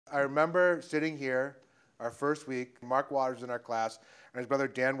I remember sitting here our first week. Mark Waters was in our class, and his brother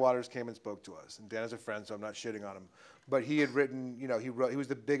Dan Waters came and spoke to us. And Dan is a friend, so I'm not shitting on him. But he had written, you know, he was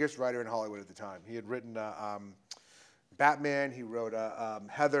the biggest writer in Hollywood at the time. He had written Batman. He wrote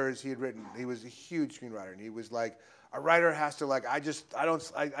Heathers. He was a huge screenwriter, and he was like, a writer has to like, I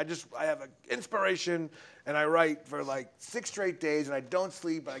have an inspiration, and I write for like 6 straight days, and I don't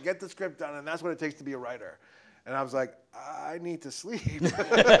sleep, and I get the script done, and that's what it takes to be a writer. And I was like, I need to sleep.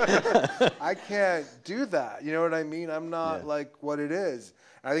 I can't do that. You know what I mean? I'm not like what it is.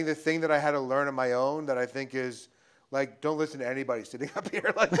 And I think the thing that I had to learn on my own that I think is, like, don't listen to anybody sitting up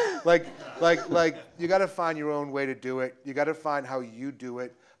here. Like, you got to find your own way to do it. You got to find how you do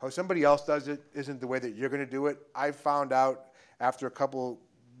it. How somebody else does it isn't the way that you're going to do it. I found out after a couple,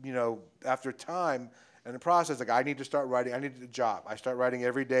 you know, after time and the process, like, I need to start writing. I need a job. I start writing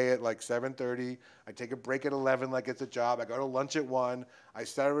every day at like 7:30. I take a break at 11 like it's a job. I go to lunch at 1. I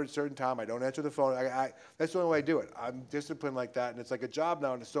start at a certain time. I don't answer the phone. That's the only way I do it. I'm disciplined like that, and it's like a job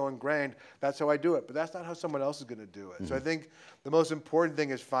now, and it's so ingrained. That's how I do it. But that's not how someone else is going to do it. So I think the most important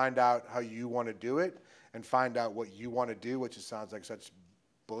thing is find out how you want to do it and find out what you want to do, which just sounds like such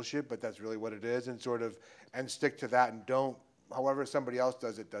bullshit, but that's really what it is, and stick to that, and don't, however somebody else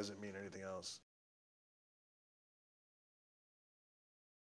does it doesn't mean anything else.